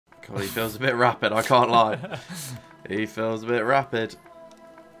God, he feels a bit rapid, I can't lie. He feels a bit rapid.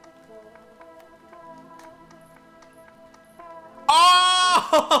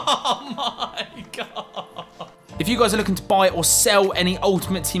 Oh my god! If you guys are looking to buy or sell any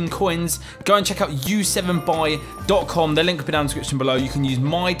Ultimate Team coins, go and check out u7buy.com. The link will be down in the description below. You can use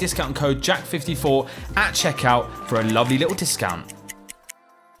my discount code JACK54 at checkout for a lovely little discount.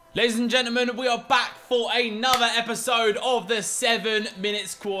 Ladies and gentlemen, we are back for another episode of the 7-Minute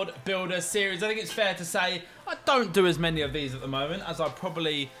Squad Builder series. I think it's fair to say I don't do as many of these at the moment as I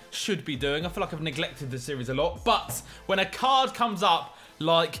probably should be doing. I feel like I've neglected the series a lot. But when a card comes up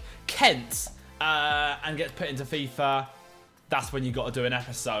like Kent and gets put into FIFA, that's when you got to do an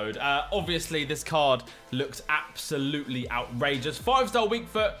episode. Obviously, this card looks absolutely outrageous. 5-star weak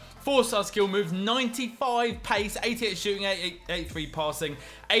foot, 4-star skill moves, 95 pace, 88 shooting, 83 passing,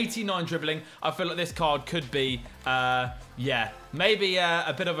 89 dribbling. I feel like this card could be, yeah, maybe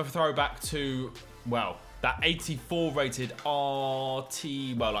a bit of a throwback to, well, that 84 rated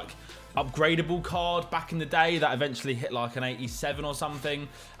RT, well, like, upgradable card back in the day that eventually hit like an 87 or something.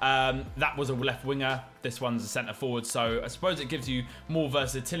 That was a left winger. This one's a centre forward, so I suppose it gives you more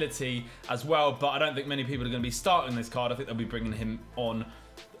versatility as well, but I don't think many people are going to be starting this card. I think they'll be bringing him on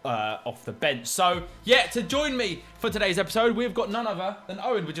off the bench. So yeah, to join me for today's episode, we've got none other than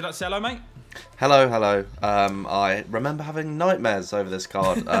Owen. Would you like to say hello, mate? Hello, hello. I remember having nightmares over this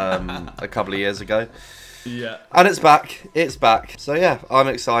card a couple of years ago. Yeah. And it's back. It's back. So yeah, I'm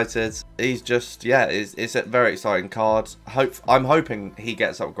excited. He's just, yeah, it's a very exciting card. I'm hoping he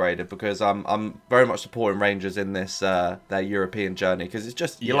gets upgraded because I'm very much supporting Rangers in this their European journey because it's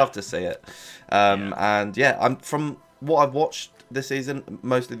just, you love to see it. And yeah, from what I've watched this season,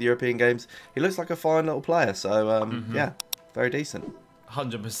 mostly the European games, he looks like a fine little player. So yeah, very decent.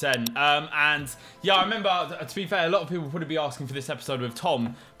 100%. And yeah, I remember, to be fair, a lot of people would probably be asking for this episode with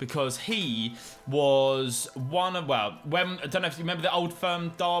Tom because he was one of, well, when, I don't know if you remember the Old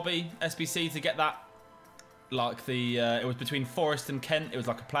Firm Derby SBC to get that, like the, it was between Forest and Kent. It was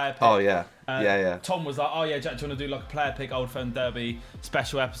like a player pick. Oh, yeah. Yeah. Tom was like, oh, yeah, Jack, do you want to do like a player pick Old Firm Derby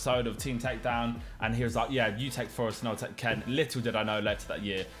special episode of Team Takedown? And he was like, yeah, you take Forest and I'll take Kent. Little did I know later that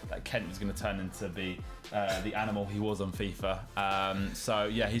year that Kent was going to turn into be the animal he was on FIFA. So,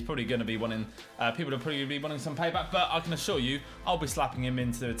 yeah, he's probably going to be wanting, people are probably going to be wanting some payback, but I can assure you, I'll be slapping him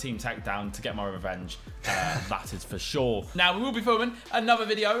into a Team Takedown to get my revenge. That is for sure. Now, we will be filming another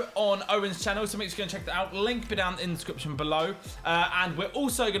video on Owen's channel, so make sure you go and check that out. Link be down in the description below. And we're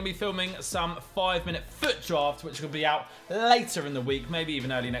also going to be filming some 5-minute foot draft, which will be out later in the week, maybe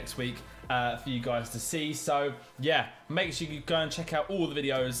even early next week, for you guys to see. So yeah, make sure you go and check out all the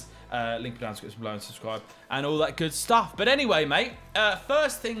videos. Link down in the description below and subscribe and all that good stuff. But anyway, mate,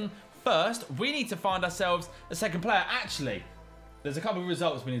 first thing first, we need to find ourselves a second player. Actually, there's a couple of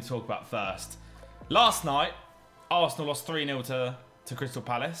results we need to talk about first. Last night, Arsenal lost 3-0 to Crystal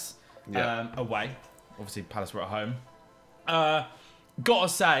Palace away. Obviously, Palace were at home. Gotta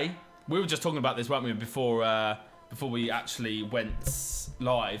say, we were just talking about this, weren't we, before we actually went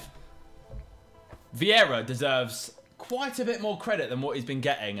live. Vieira deserves quite a bit more credit than what he's been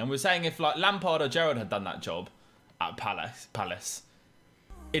getting, and we're saying if like Lampard or Gerrard had done that job at Palace,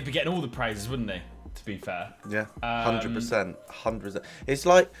 he'd be getting all the praises, wouldn't he? To be fair, yeah, 100%, 100%. It's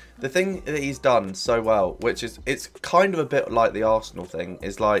like the thing that he's done so well, which is it's kind of a bit like the Arsenal thing.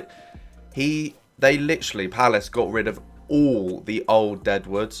 Is like they literally Palace got rid of all the old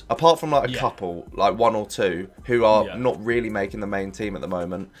deadwoods, apart from like a couple, like one or two, who are not really making the main team at the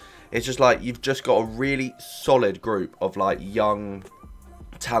moment. It's just like you've just got a really solid group of like young,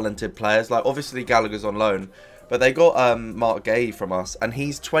 talented players. Like obviously Gallagher's on loan, but they got Mark Gay from us, and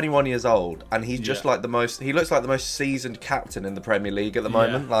he's 21 years old, and he's just like the most. He looks like the most seasoned captain in the Premier League at the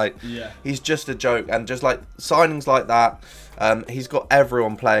moment. Like he's just a joke, and just like signings like that, he's got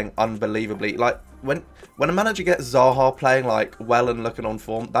everyone playing unbelievably. Like when a manager gets Zaha playing like well and looking on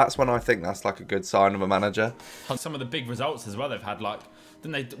form, that's when I think that's like a good sign of a manager. Some of the big results as well they've had, like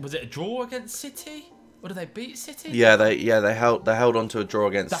didn't they? Was it a draw against City? Or did they beat City? Yeah, they held on to a draw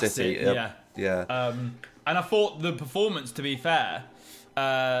against City. Yeah. And I thought the performance, to be fair,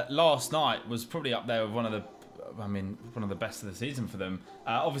 last night was probably up there with one of the best of the season for them.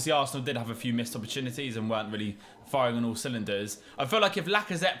 Obviously, Arsenal did have a few missed opportunities and weren't really firing on all cylinders. I feel like if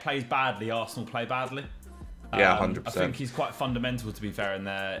Lacazette plays badly, Arsenal play badly. Yeah, 100%. I think he's quite fundamental, to be fair, in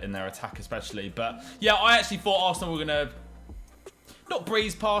their attack especially. But yeah, I actually thought Arsenal were going to not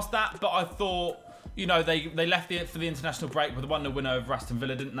breeze past that, but I thought, you know, they left it for the international break with a 1-0 win over Aston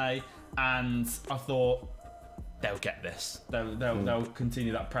Villa, didn't they? And I thought they'll get this. They'll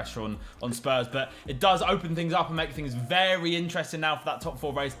continue that pressure on Spurs. But it does open things up and make things very interesting now for that top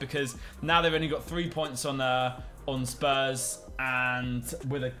 4 race, because now they've only got 3 points on Spurs, and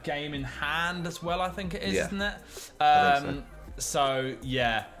with a game in hand as well, I think it is, isn't it? I think so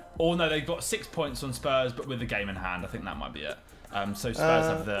yeah. Or no, they've got 6 points on Spurs, but with a game in hand. I think that might be it. So Spurs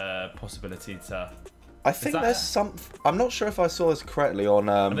have the possibility to... I think there's some... I'm not sure if I saw this correctly on...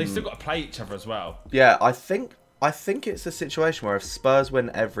 But they've still got to play each other as well. Yeah, I think it's a situation where if Spurs win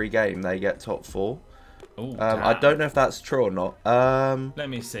every game, they get top 4. Ooh, I don't know if that's true or not. Let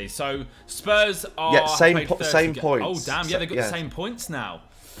me see. So Spurs are... Yeah, same points. Oh, damn. Yeah, they've got the same points now.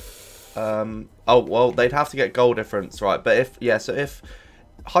 Oh, well, they'd have to get goal difference, right? But if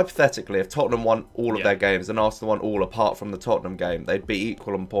hypothetically, if Tottenham won all of their games and Arsenal won all apart from the Tottenham game, they'd be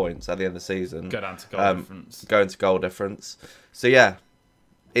equal on points at the end of the season. Go down to goal difference. Go into goal difference. So, yeah,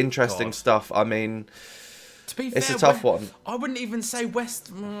 interesting stuff. I mean, to be it's fair, a tough one. I wouldn't even say West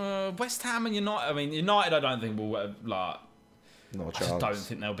Ham and United. I mean, United, I don't think will like. Not a I chance. just don't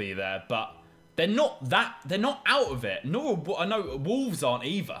think they'll be there, but. They're not out of it. Nor I know Wolves aren't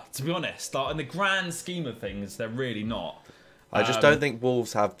either. To be honest, like in the grand scheme of things, they're really not. I just don't think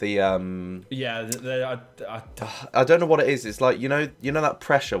Wolves have the. Yeah, I don't know what it is. It's like you know that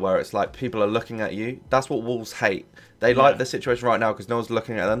pressure where it's like people are looking at you. That's what Wolves hate. They like the situation right now because no one's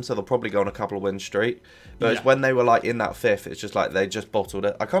looking at them, so they'll probably go on a couple of win streak. But it's when they were like in that 5th, it's just like they just bottled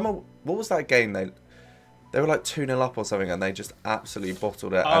it. I can't remember what was that game They were like 2-0 up or something, and they just absolutely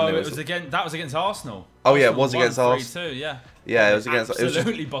bottled it. Oh, and that was against Arsenal. Oh yeah, it was against Arsenal. 3-2, yeah. Yeah, it was against.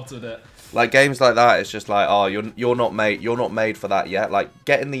 Absolutely bottled it. Like games like that, it's just like, oh, you're not made for that yet. Like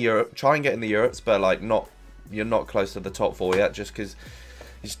get in the Europe, try and get in the Europes, but like you're not close to the top 4 yet, just because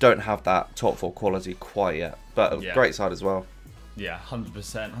you just don't have that top 4 quality quite yet. But a great side as well. Yeah,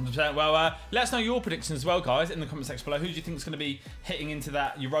 100%. Well, let us know your predictions as well, guys, in the comment section below. Who do you think is going to be hitting into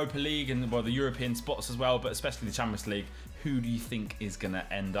that Europa League and the European spots as well, but especially the Champions League? Who do you think is going to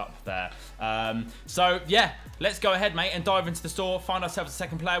end up there? So, yeah, let's go ahead, mate, and dive into the store, find ourselves a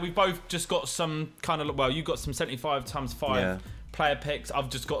second player. We've both just got some kind of, well, you've got some 75x5 player picks. I've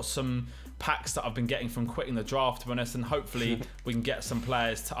just got some packs that I've been getting from quitting the draft, to be honest, and hopefully we can get some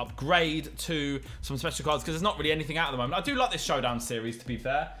players to upgrade to some special cards, because there's not really anything out at the moment. I do like this Showdown series, to be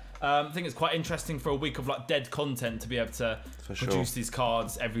fair. I think it's quite interesting for a week of like dead content to be able to produce these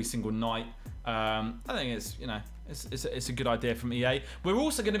cards every single night. I think it's, you know, it's a good idea from EA. We're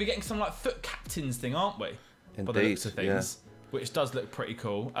also going to be getting some like foot captains thing, aren't we? Indeed, by the looks of things, which does look pretty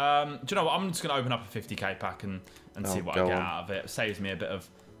cool. Do you know what? I'm just going to open up a 50k pack and see what I get out of it. It saves me a bit of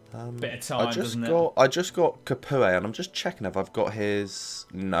time, doesn't it? I just got Capoue, and I'm just checking if I've got his.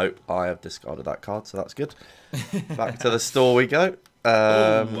 Nope, I have discarded that card, so that's good. Back to the store we go.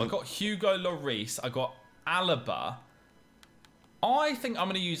 I got Hugo Lloris. I got Alaba. I think I'm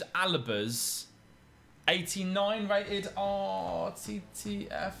going to use Alaba's 89 rated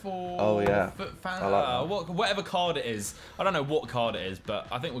RTTF or Foot Fan. I like whatever card it is. I don't know what card it is, but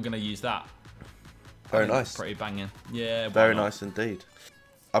I think we're going to use that. Very nice. Pretty banging. Yeah. Very nice indeed.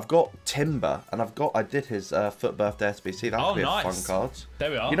 I've got Timber, and I did his Foot Birthday SBC. That could be a fun card.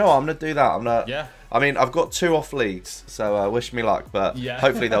 There we are. You know what? I'm going to do that. I mean, I've got 2 off leagues, so wish me luck. But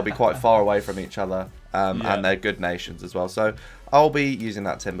hopefully they'll be quite far away from each other, and they're good nations as well. So I'll be using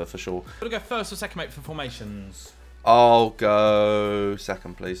that Timber for sure. Want to go first or second, mate, for formations? I'll go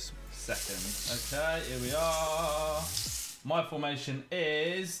second, please. Second. Okay, here we are. My formation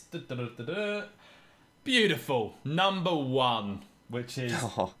is... beautiful. Number 1. Which is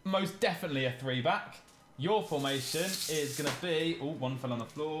most definitely a 3-back. Your formation is going to be... Oh, one fell on the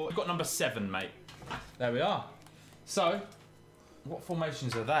floor. You've got number 7, mate. There we are. So, what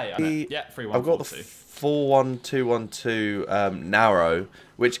formations are they? Yeah, 3-1-4-2. I've got the 4-1-2-1-2 narrow,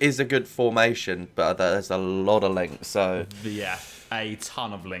 which is a good formation, but there's a lot of links. So yeah, a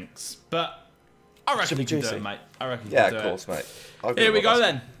ton of links. But I reckon you can do it, mate. I reckon you can do it. Yeah, of course, mate. Here we go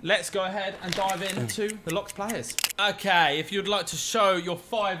then. Let's go ahead and dive into the locked players. Okay, if you'd like to show your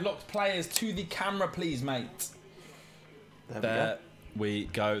 5 locked players to the camera, please, mate. There we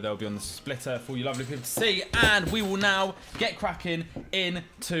go. They'll be on the splitter for you lovely people to see. And we will now get cracking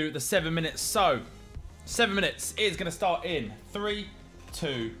into the 7 minutes. So, 7 minutes is going to start in 3,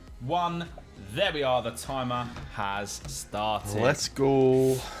 2, 1. There we are. The timer has started. Let's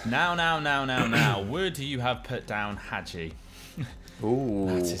go. Now. Would you have put down Hadji? Ooh,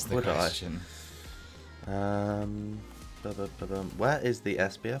 that is the question. Where is the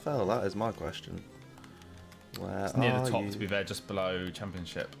SPFL? That is my question. Where it's near the top, to be fair, just below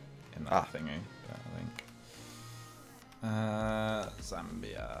Championship in that thingy. I think.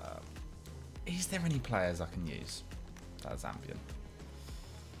 Zambia. Is there any players I can use? That's Zambian.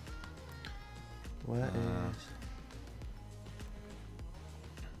 Where is?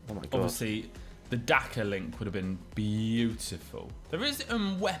 Oh my god. Obviously, the Daka link would have been beautiful. There is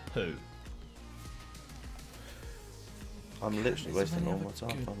Mwepu. I'm literally wasting all my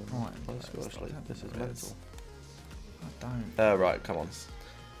time. This is mental. I don't. Right, come on. Just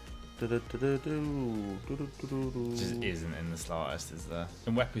isn't in the slightest, is there?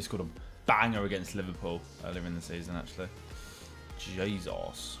 Mwepu scored a banger against Liverpool earlier in the season, actually.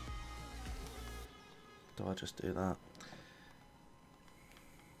 Jesus. Do I just do that?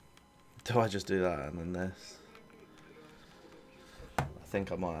 Do I just do that and then this? I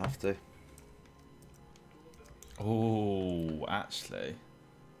think I might have to. Oh, actually.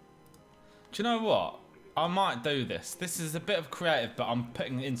 Do you know what? I might do this. This is a bit of creative, but I'm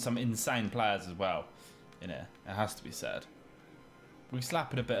putting in some insane players as well in here. It has to be said. We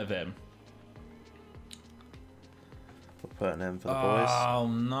slap in a bit of him. We're putting him for the boys. Oh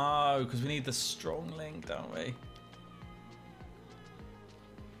no, because we need the strong link, don't we?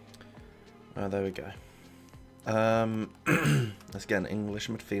 Oh, there we go. Let's get an English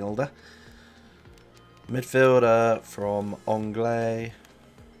midfielder. Midfielder from Anglais.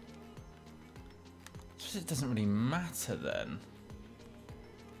 It doesn't really matter then.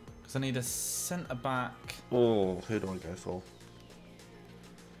 Because I need a centre back. Oh, who do I go for?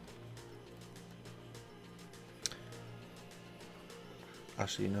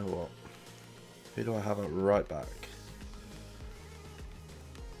 Actually, you know what? Who do I have at right back?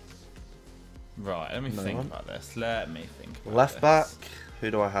 Right, let me think about this. Let me think about Left this. back.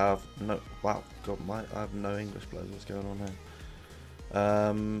 Who do I have? No. Wow. God, I have no English players. What's going on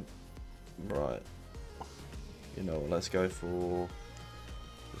here? Right. You know what? Let's go for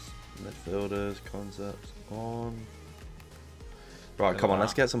this midfielders concepts on. Right, come on.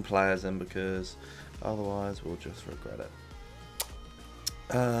 Let's get some players in because otherwise we'll just regret it.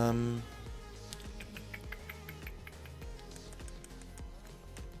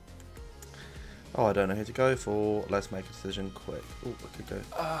 Oh, I don't know who to go for. Let's make a decision quick. Oh, I could go.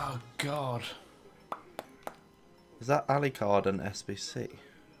 Oh, God. Is that Ali card and SBC?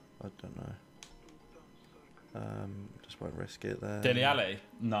 I don't know. Just won't risk it there. Dele Alli?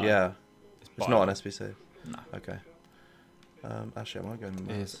 No. Yeah. It's not an SBC. No. Okay. Actually, I might go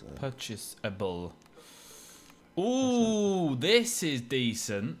Is purchasable. Ooh, this is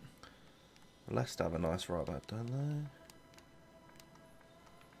decent. Leicester have a nice right back, don't they?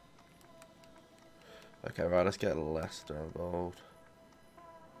 Okay, right, let's get Leicester involved.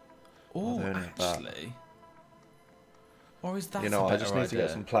 Oh, actually. Or is that You know, I just need to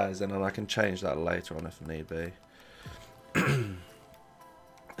get some players in and I can change that later on if need be.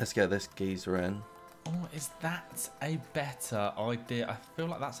 Let's get this geezer in. Oh, is that a better idea? I feel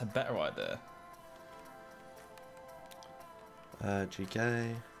like that's a better idea.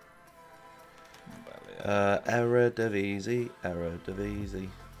 GK. Eredivisie.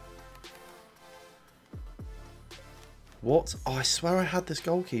 What? Oh, I swear I had this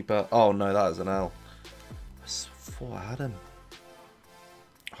goalkeeper. Oh no, that is an L. I thought I had him.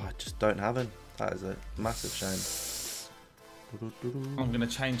 Oh, I just don't have him. That is a massive shame. I'm going to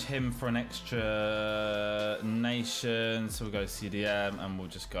change him for an extra nation. So we'll go CDM and we'll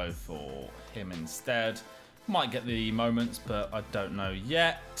just go for him instead. Might get the moments, but I don't know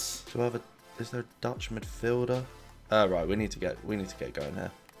yet. Do I have a? Is there a Dutch midfielder? Right, we need to get going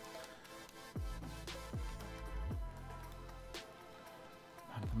here.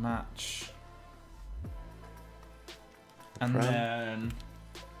 Man of the match. And then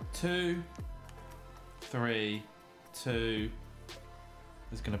 2, 3, 2.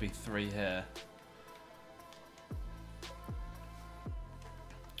 There's going to be 3 here.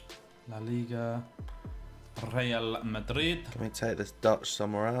 La Liga. Real Madrid. Can we take this Dutch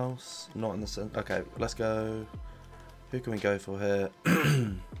somewhere else? Not in the centre. Okay, let's go. Who can we go for here? Do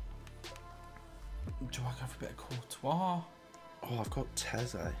I go for a bit of Courtois? Oh, I've got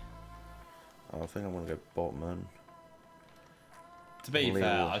Teze. Oh, I think I'm going to go Botman. To be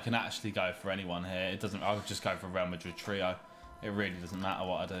fair, I can actually go for anyone here. It doesn't. I'll just go for Real Madrid trio. It really doesn't matter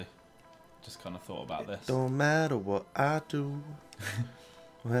what I do. Just kind of thought about this. Don't matter what I do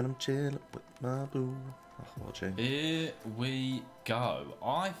when I'm chilling with my boo. Oh, watching. Here we go.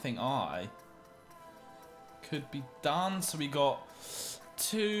 I think I could be done. So we got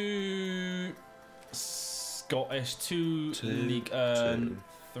 2 Scottish, 2 League Earn,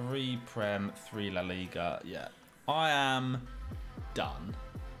 3 Prem, 3 La Liga. Yeah, I am done.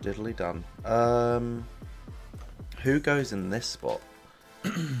 Diddly done. Who goes in this spot?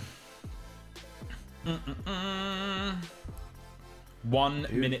 1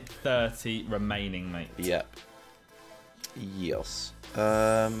 minute 30 remaining, mate. Yep. Yes.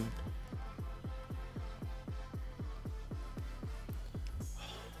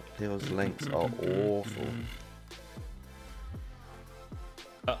 Those links are awful.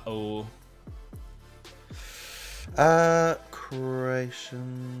 Uh-oh.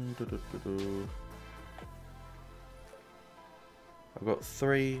 Creation. I've got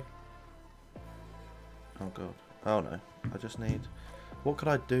 3. Oh god. Oh no. I just need. What could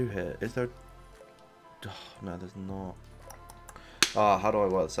I do here? Is there? Oh, no, there's not. Ah, how do I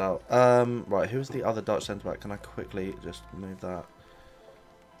work this out? Right. Who's the other Dutch centre back? Can I quickly just move that?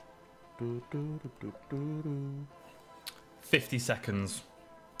 50 seconds.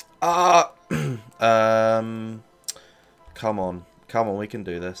 Ah. Come on, we can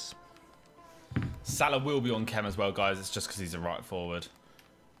do this. Salah will be on chem as well, guys. It's just because he's a right forward.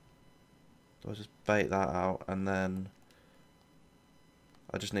 Do I just bait that out and then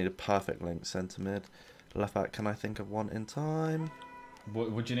I just need a perfect link centre mid, left back. Can I think of one in time?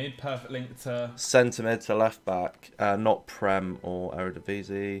 What would you need? Perfect link to centre mid to left back, not Prem or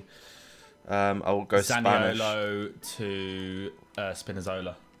Eredivisie. I will go Zaniolo to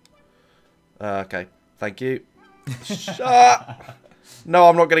Spinazzola. Okay, thank you. Shut. No,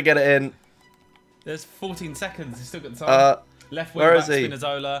 I'm not going to get it in. There's 14 seconds. He's still got time. Left wing back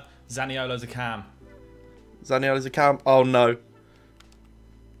Spinazzola. Zaniolo's a cam. Zaniolo's a cam. Oh no.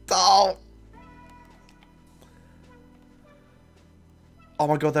 Oh. Oh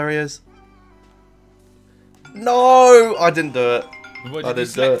my god, there he is. No, I didn't do it. What,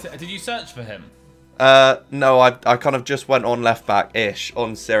 did you search for him? No, I kind of just went on left back-ish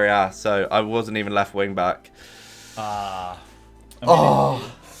on Serie A, so I wasn't even left wing back.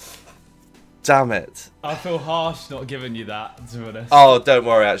 Oh, damn it. I feel harsh not giving you that, to be honest. Oh, don't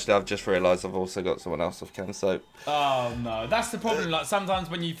worry, actually, I've just realised I've also got someone else off cam, so... Oh, no, that's the problem. Like, sometimes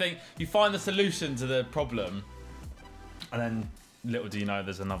when you think, you find the solution to the problem, and then little do you know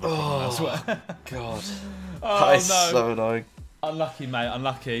there's another problem elsewhere. God. Oh, that is no. so annoying. Unlucky, mate,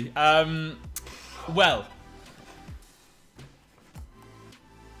 unlucky. Well,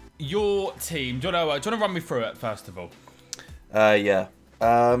 your team. Do you want to run me through it first of all? Yeah.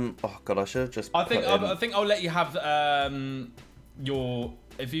 Oh god, I should have just. I think I'll let you have your.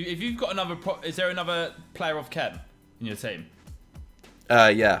 If you've got another. Is there another player off Ken in your team?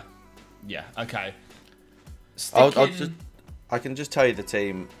 Yeah. Yeah. Okay. I can just tell you the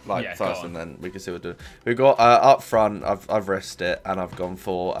team first, and then we can see what we're doing. We've got up front. I've risked it, and I've gone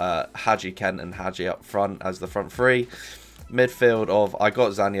for Hadji, Kent, and Hadji up front as the front three. Midfield I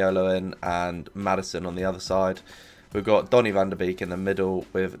got Zaniolo in and Madison on the other side. We've got Donny van der Beek in the middle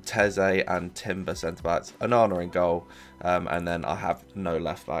with Teze and Timber centre backs. Onana in goal, and then I have no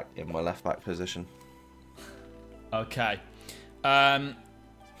left back in my left back position. Okay. As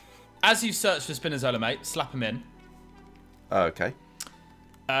you search for Spinazzola, mate, slap him in. Okay.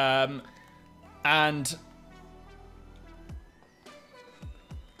 And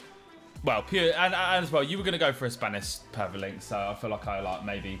well, and as well, you were going to go for a Spanish perfect link, so I feel like I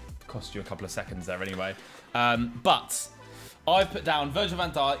maybe cost you a couple of seconds there anyway. But I've put down Virgil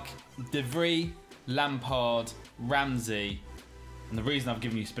van Dijk, De Vrij, Lampard, Ramsey, and the reason I've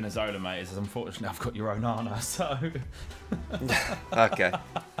given you Spinazzola, mate, is unfortunately I've got your Onana, so. Okay.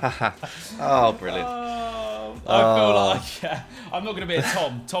 Oh, brilliant. I feel like, yeah, I'm not going to be a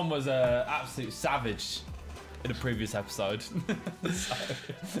Tom. Tom was an absolute savage in a previous episode. So,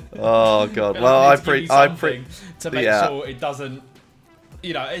 oh god. Well, I to make sure it doesn't.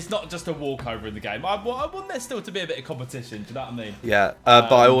 You know, it's not just a walkover in the game. I want there still to be a bit of competition. Do you know what I mean? Yeah,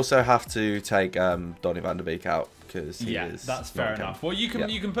 but I also have to take Donny van der Beek out because he is. That's fair enough. Well, you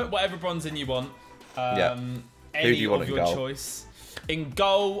can put whatever bronze in you want. Who do you want of in your goal? choice. In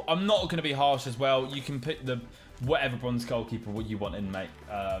goal, I'm not going to be harsh as well. You can pick whatever bronze goalkeeper what you want in, mate.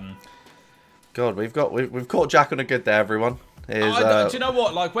 God, we've caught Jack on a good day, everyone. Do you know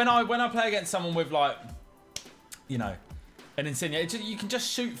what? Like when I play against someone with like, you know, an Insigne, you can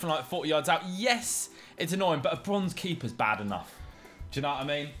just shoot from like 40 yards out. Yes, it's annoying, but a bronze keeper's bad enough. Do you know what I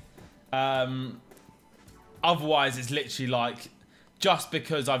mean? Otherwise, it's literally like just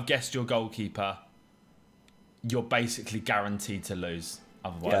because I've guessed your goalkeeper, you're basically guaranteed to lose.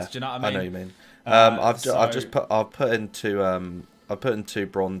 Otherwise, yeah, do you know what I mean? I know what you mean. I've put in two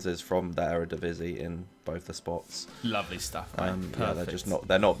bronzes from the Eredivisie in both the spots. Lovely stuff, mate. Yeah,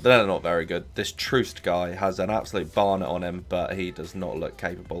 they're not very good. This Troost guy has an absolute barnet on him, but he does not look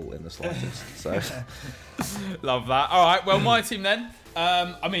capable in the slightest. So love that. All right, well, my team then.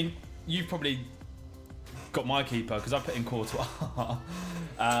 I mean, you've probably got my keeper because I put in Courtois.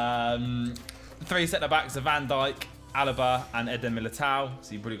 3 centre backs are Van Dijk, Alaba and Eden Militao.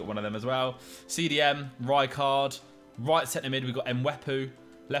 So you've probably got one of them as well. CDM, Rijkaard. Right centre mid, we've got Mwepu.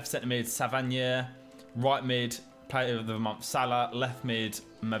 Left centre mid, Savanier. Right mid, player of the month, Salah. Left mid,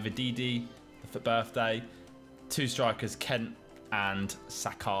 Mavididi for birthday. 2 strikers, Kent and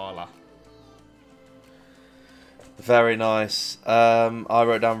Sakala. Very nice. I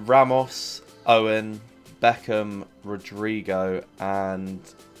wrote down Ramos, Owen, Beckham, Rodrigo, and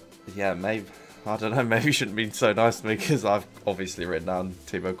yeah, maybe, I don't know, maybe you shouldn't be so nice to me because I've obviously written down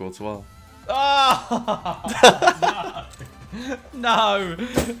Thibaut Courtois. Oh, no.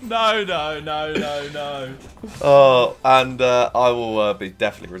 Oh, and I will be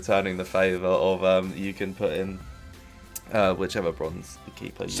definitely returning the favour of you can put in whichever bronze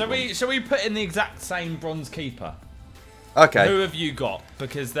keeper you want. Shall we put in the exact same bronze keeper? Okay. Who have you got?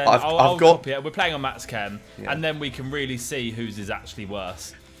 Because then I've I'll got... copy it. We're playing on Matt's Chem, yeah. and then we can really see whose is actually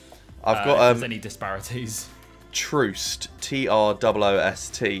worse. I've got if there's any disparities. Troost, Troost.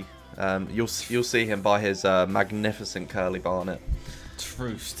 You'll see him by his magnificent curly barnet.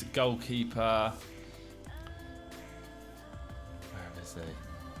 Troost, goalkeeper. Where is he?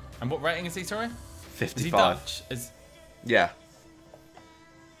 And what rating is he? Sorry, 55. Is he Dutch? Yeah.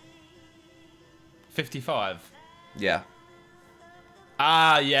 55. Yeah.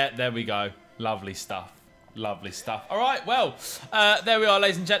 Ah, yeah, there we go. Lovely stuff. Lovely stuff. All right, well, there we are,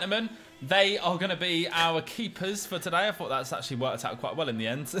 ladies and gentlemen. They are going to be our keepers for today. I thought that's actually worked out quite well in the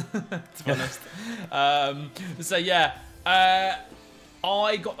end, to be honest. So, yeah,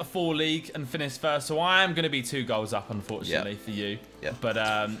 I got the 4 league and finished first, so I am going to be 2 goals up, unfortunately, for you. Yep. But,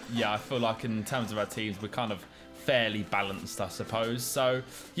 yeah, I feel like in terms of our teams, we're kind of fairly balanced, I suppose. So,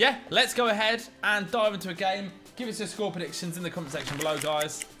 yeah, let's go ahead and dive into a game. Give us your score predictions in the comment section below,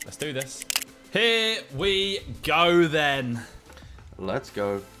 guys. Let's do this. Here we go, then. Let's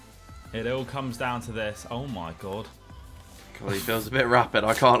go. It all comes down to this. Oh, my God. God, he feels a bit rapid,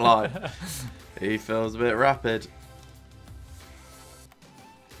 I can't lie. He feels a bit rapid.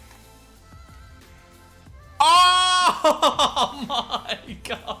 Oh, my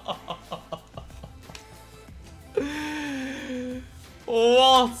God.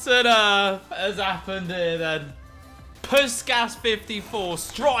 What on earth has happened here, then? Puskas 54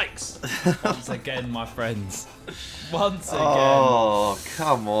 strikes once again, my friends. Once again. Oh,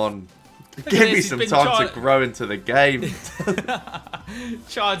 come on. Give me some time to grow into the game.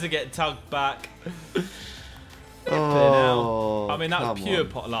 Trying to get tugged back. Oh, I mean, that was pure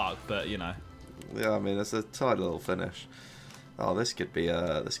pot luck, but you know. Yeah, I mean, it's a tight little finish. Oh, this could be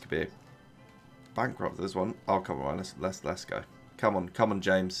bankrupt. This one. Oh, come on, let's go. Come on,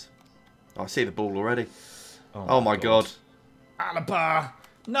 James. Oh, I see the ball already. Oh my God. Alaba!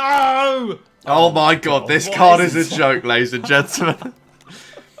 No! Oh my God, this card is a joke, ladies and gentlemen.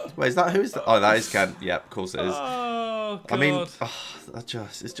 Wait, is that who's? Oh, that is Ken. Yeah, of course it is. Oh God. I mean,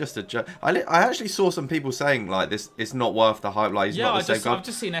 it's just a joke. I actually saw some people saying like this. It's not worth the hype. Like, he's not the same guy. I've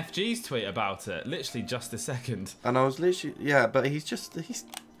just seen FG's tweet about it. Literally just a second. And I was literally but he just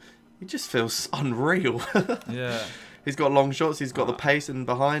feels unreal. Yeah. He's got long shots. He's got the pace and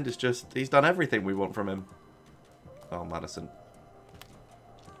behind. It's just he's done everything we want from him. Oh, Madison.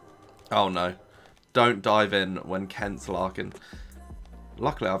 Oh no! Don't dive in when Kent's larking.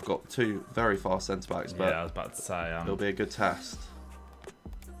 Luckily, I've got 2 very fast centre backs, but yeah, I was about to say it'll be a good test.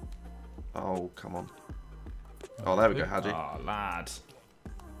 Oh, come on! Oh, there we go, Hadji. Oh, lad.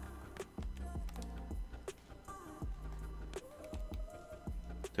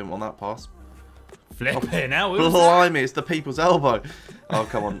 Didn't want that pass. Flipping now. Blimey, it's the people's elbow. Oh,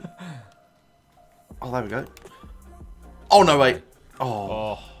 come on. Oh, there we go. Oh, no, wait.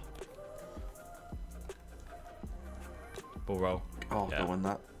 Oh. Ball roll. Oh, yeah. don't win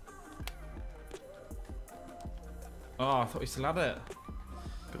that. Oh, I thought we still had it.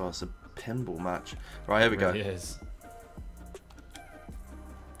 God, it's a pinball match. Right, here we go. It really is.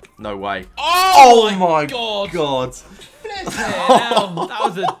 No way. Oh my God. God. That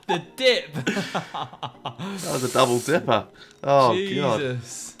was the dip. That was a double dipper. Oh,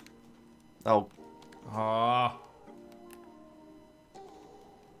 Jesus. God. Oh. Oh.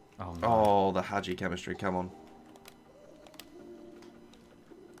 Oh, no. Oh, the Hadji chemistry. Come on.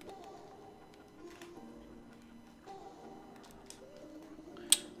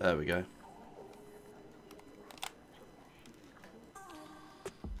 There we go.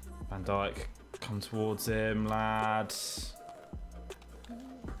 Van Dijk, come towards him, lad.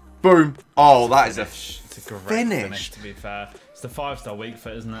 Boom. Oh, that is It's a great finish. To be fair, it's the 5-star week for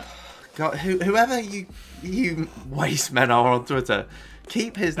it, isn't it? God, whoever you waste men are on Twitter,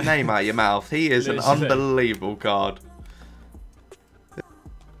 keep his name out of your mouth. He is an unbelievable card.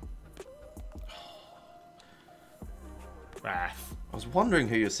 Ref. I was wondering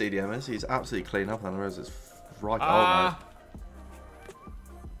who your CDM is. He's absolutely clean up, and there's his right. Ah.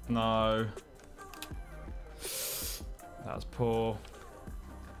 No. That was poor.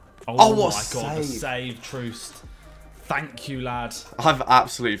 Oh, what my God, the save. save, Troost. Thank you, lad. I've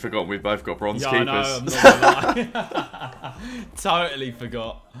absolutely forgotten we've both got bronze Yeah, keepers. I know, I'm not gonna lie. Totally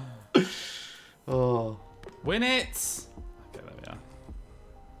forgot. Oh. Win it. Okay,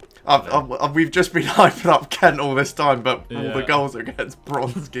 there we are. We've just been hyping up Kent all this time, but all the Yeah. goals are against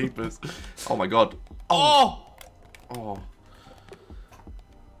bronze keepers. Oh my God. Oh! Oh.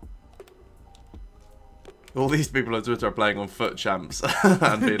 All these people on Twitter are playing on foot champs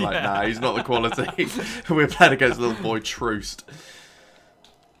and being like, nah, he's not the quality. We're playing against little boy Troost.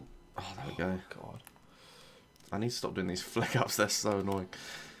 Oh, there we go. God. I need to stop doing these flick ups, they're so annoying.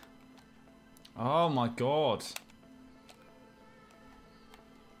 Oh my God.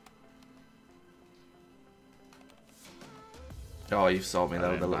 Oh, you've sold me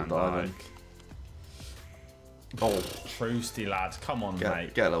there with a little diamond. Oh, Troosty, lad. Come on,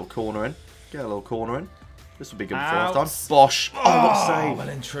 mate. get a little corner in. Get a little corner in. This will be good for Out. half time. Bosh. Oh, what a save. Well,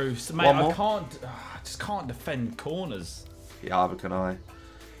 in Troost. Mate, One I more. can't. I just can't defend corners. Yeah, either can I.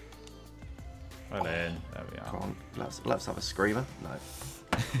 Well, in. There we are. Come on, let's have a screamer. No.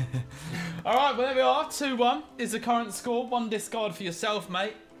 All right, well, there we are. 2-1 is the current score. 1 discard for yourself,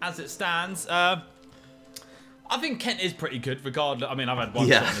 mate, as it stands. I think Kent is pretty good, regardless. I mean, I've had one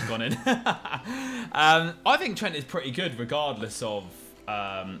shot and it's gone in. I think Trent is pretty good, regardless of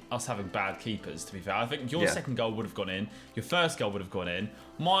us having bad keepers, to be fair. I think your second goal would have gone in. Your first goal would have gone in.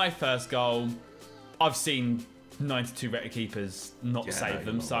 My first goal, I've seen 92 rated keepers not save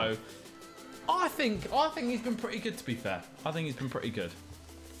them. So I think he's been pretty good, to be fair. I think he's been pretty good.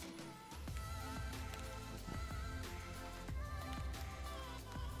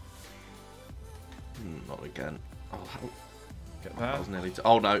 Not again. Oh, Get that that. was nearly.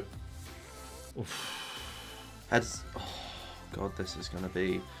 Oh no. Oof. Heads. Oh God, this is going to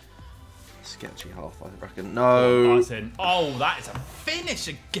be a sketchy half, I reckon. No. That's in. Oh, that is a finish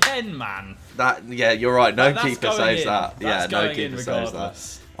again, man. That. Yeah, you're right. No That's keeper going saves in. that. That's Yeah, no going in keeper saves that.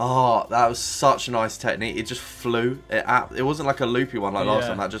 regardless. Oh, that was such a nice technique. It just flew. It wasn't like a loopy one like last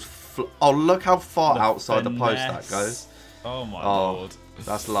time. That just flew. Oh, look how far outside the post that goes. Oh my lord.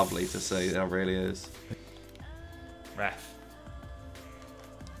 That's lovely to see. That really is. Ref.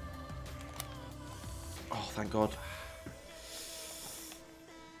 Oh, thank God.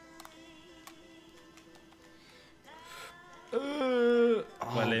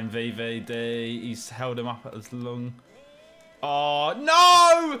 Well in VVD. He's held him up as long. Oh,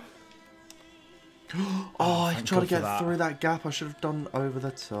 no! Oh, I tried to God for get that. through that gap. I should have done over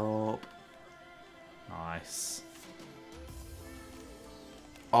the top. Nice.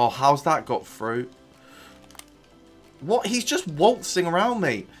 Oh, how's that got through? What? He's just waltzing around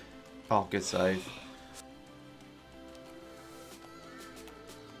me. Oh, good save.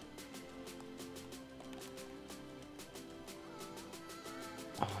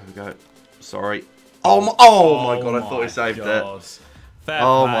 Oh, here we go. Sorry. Oh my God, I thought he saved it. Fair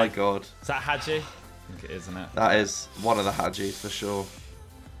Oh play. my God. Is that Hadji? I think it is, isn't it? That is one of the Hadjis for sure.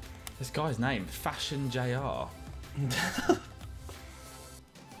 This guy's name, Fashion JR.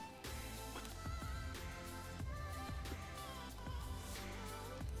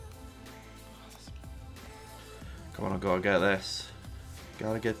 Come on, I gotta get this.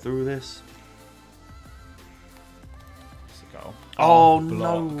 Gotta get through this. It's a goal. Oh,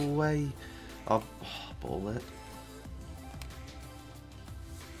 block. no way. I've ball it.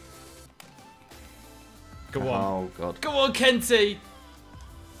 Go on. Oh, God. Go on, Kenty.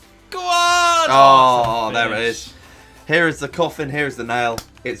 Go on. Oh, there it is. Here is the coffin. Here is the nail.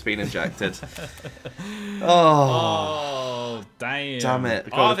 It's been injected. Oh, damn. Damn it. I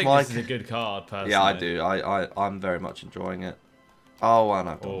God, think if this is a good card, personally. Yeah, I do. I'm very much enjoying it. Oh, and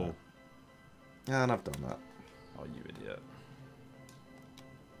I've done Oh. that. Yeah, and I've done that. Oh, you idiot.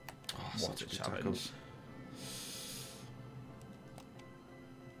 Oh, What such a a good tackle. challenge.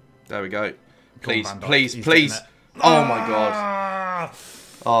 There we go. Please, Van Dijk. please, He's please. getting it. Oh, my God. Ah!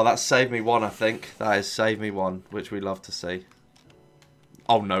 Oh, that saved me one, I think. That has saved me one, which we love to see.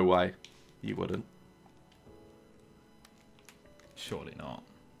 Oh, no way. You wouldn't. Surely not.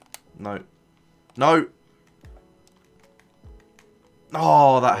 No. No.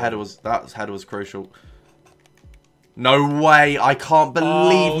 Oh, that header was crucial. No way. I can't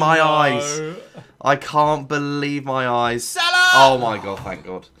believe my eyes. I can't believe my eyes. Salah! Oh my God, thank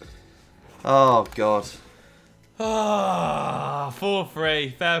God. Oh God. Ah,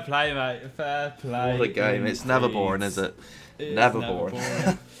 4-3. Fair play, mate. Fair play. What a game. It's never boring, is it? It's Never boring.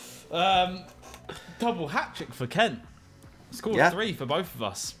 Double hat trick for Kent. Scored 3 for both of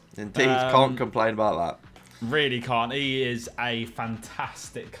us. Indeed, can't complain about that. Really can't. He is a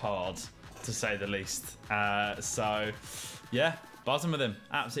fantastic card, to say the least. So, yeah, buzzing with him.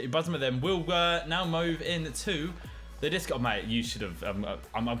 Absolutely buzzing with him. We'll now move into the Discord. Mate, you should have...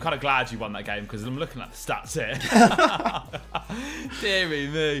 I'm kind of glad you won that game, because I'm looking at the stats here. Deary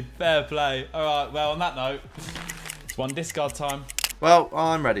me. Fair play. All right, well, on that note, it's one discard time. Well,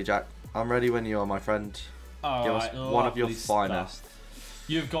 I'm ready, Jack. I'm ready when you are, my friend. All Give right, us one of your stuff. finest.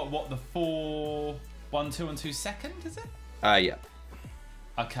 You've got, what, the 4... 1, 2, and 2 second, is it? Yeah.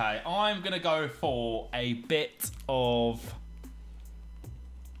 Okay, I'm going to go for a bit of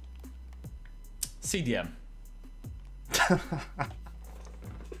CDM.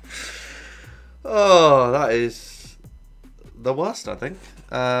 Oh, that is the worst, I think.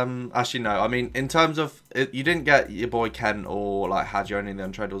 Actually, no. I mean, in terms of... you didn't get your boy Ken or, like, Haji or any of the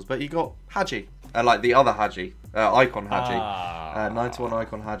untradables, but you got Haji. Like, the other Haji. Icon Haji. 9-1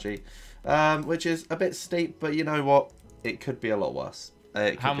 Icon Haji. Which is a bit steep, but you know what? It could be a lot worse.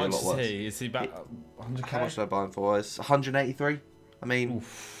 How much is he? Is he about 100k? How much did I buy him for? It's 183. I mean,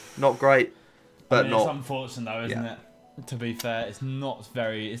 not great, but not... It's unfortunate though, isn't it? To be fair, it's not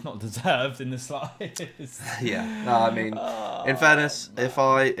deserved in the slightest. Yeah. No, I mean, in fairness, if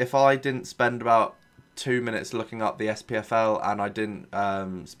I didn't spend about 2 minutes looking up the SPFL and I didn't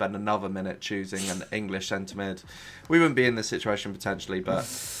spend another minute choosing an English centre mid, we wouldn't be in this situation potentially, but...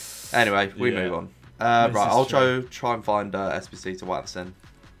 Anyway, we move on. Right, I'll try and find SBC to whack this in.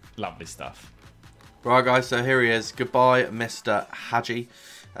 Lovely stuff. Right, guys, so here he is. Goodbye, Mr. Haji.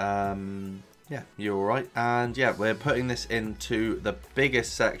 Yeah, you're all right. And yeah, we're putting this into the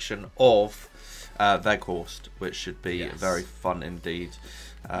biggest section of Veghorst, which should be very fun indeed.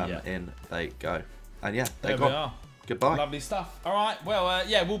 In they go. And yeah, there we are. Goodbye. Lovely stuff. All right, well,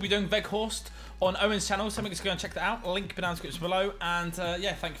 yeah, we'll be doing Veghorst on Owen's channel, so make sure to go and check that out. Link down in the description below. And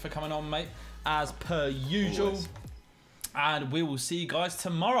yeah, thank you for coming on, mate, as per usual. Always. And we will see you guys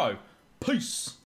tomorrow. Peace.